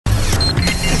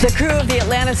The crew of the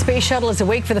Atlanta Space Shuttle is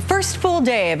awake for the first full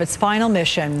day of its final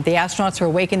mission. The astronauts were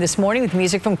awakened this morning with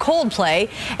music from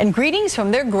Coldplay and greetings from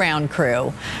their ground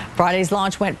crew. Friday's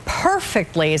launch went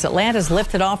perfectly as Atlanta's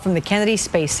lifted off from the Kennedy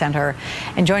Space Center.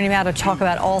 And joining me now to talk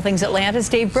about all things Atlanta is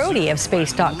Dave Brody of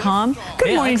Space.com.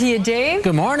 Good morning to you, Dave.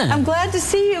 Good morning. I'm glad to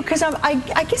see you because I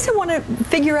guess I want to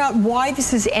figure out why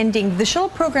this is ending. The shuttle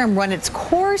program run its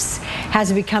course. Has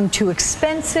it become too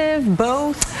expensive?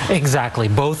 Both? Exactly.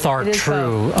 Both are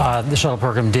true. The shuttle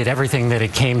program did everything that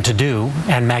it came to do,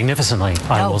 and magnificently,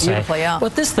 I will say. Yeah.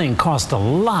 But this thing cost a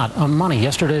lot of money.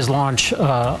 Yesterday's launch,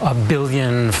 $1.5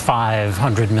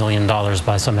 billion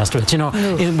by some estimates. You know,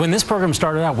 when this program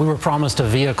started out, we were promised a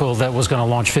vehicle that was going to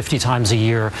launch 50 times a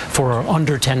year for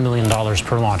under $10 million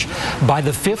per launch. By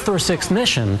the fifth or sixth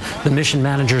mission, the mission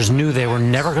managers knew they were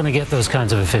never going to get those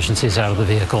kinds of efficiencies out of the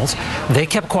vehicles. They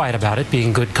kept quiet about it,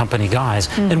 being good company guys,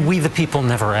 and we, the people,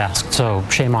 never asked. So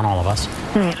shame on all of us.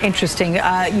 Interesting.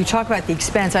 You talk about the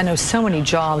expense. I know so many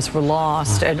jobs were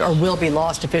lost or will be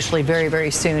lost officially very,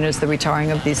 very soon as the retiring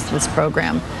of this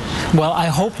program. Well, I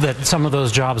hope that some of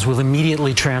those jobs will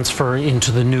immediately transfer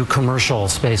into the new commercial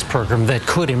space program that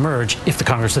could emerge if the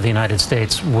Congress of the United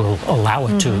States will allow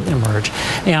it to emerge.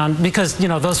 And because, you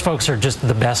know, those folks are just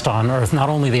the best on Earth, not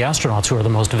only the astronauts who are the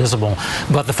most visible,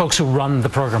 but the folks who run the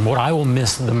program. What I will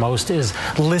miss the most is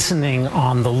listening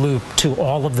on the loop to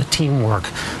all of the teamwork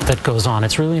that goes on.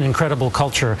 It's really an incredible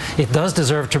culture. It does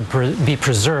deserve to be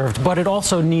preserved, but it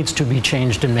also needs to be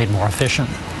changed and made more efficient.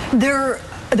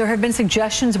 There have been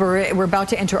suggestions we're about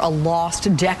to enter a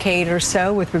lost decade or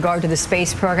so with regard to the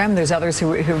space program. There's others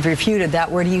who have refuted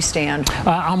that. Where do you stand?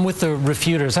 I'm with the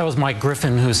refuters. That was Mike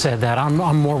Griffin who said that.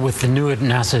 I'm more with the new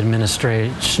NASA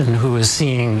administration who is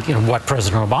seeing, you know, what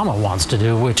President Obama wants to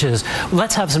do, which is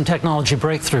let's have some technology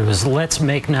breakthroughs. Let's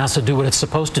make NASA do what it's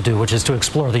supposed to do, which is to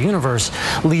explore the universe,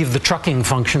 leave the trucking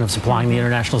function of supplying the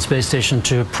International Space Station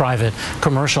to private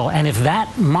commercial. And if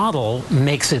that model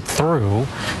makes it through,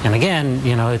 and again,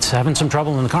 you know, it's having some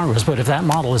trouble in the Congress, but if that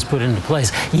model is put into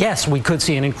place, yes, we could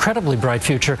see an incredibly bright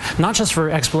future, not just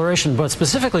for exploration, but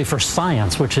specifically for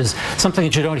science, which is something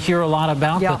that you don't hear a lot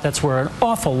about, but that's where an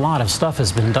awful lot of stuff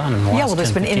has been done in the last well,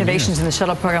 there's been innovations years. in the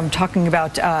shuttle program talking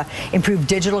about improved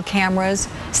digital cameras,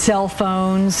 cell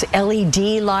phones,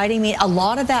 LED lighting. I mean, a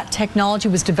lot of that technology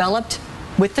was developed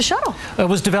with the shuttle. It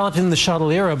was developed in the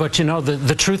shuttle era, but you know,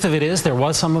 the truth of it is there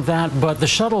was some of that, but the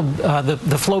shuttle,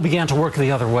 the flow began to work the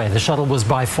other way. The shuttle was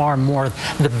by far more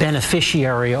the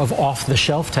beneficiary of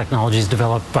off-the-shelf technologies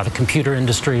developed by the computer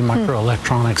industry,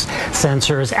 microelectronics,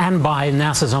 sensors, and by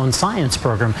NASA's own science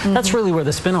program. That's really where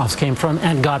the spin-offs came from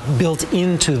and got built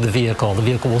into the vehicle. The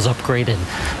vehicle was upgraded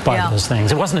by those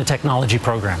things. It wasn't a technology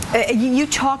program. You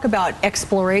talk about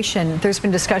exploration. There's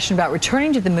been discussion about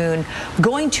returning to the moon,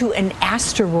 going to an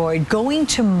asteroid, going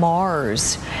to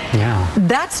Mars. Yeah.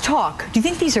 That's talk. Do you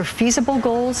think these are feasible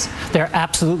goals? They're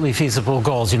absolutely feasible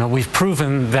goals. You know, we've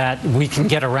proven that we can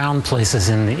get around places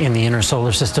in the inner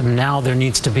solar system. Now there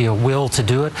needs to be a will to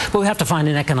do it, but we have to find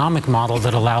an economic model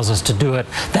that allows us to do it.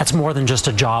 That's more than just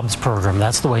a jobs program.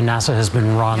 That's the way NASA has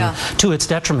been run to its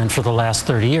detriment for the last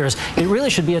 30 years. It really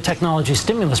should be a technology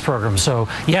stimulus program. So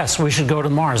yes, we should go to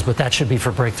Mars, but that should be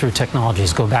for breakthrough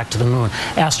technologies. Go back to the moon.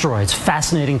 Asteroids,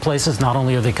 fascinating places. Not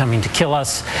only are they coming to kill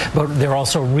us, but they're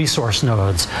also resource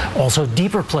nodes. Also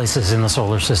deeper places in the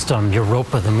solar system.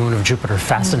 Europa, the moon of Jupiter,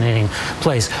 fascinating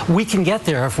place. We can get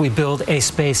there if we build a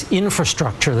space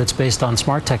infrastructure that's based on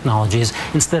smart technologies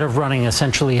instead of running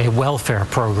essentially a welfare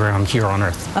program here on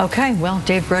Earth. Okay, well,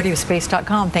 Dave Brody of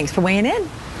Space.com, thanks for weighing in.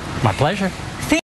 My pleasure.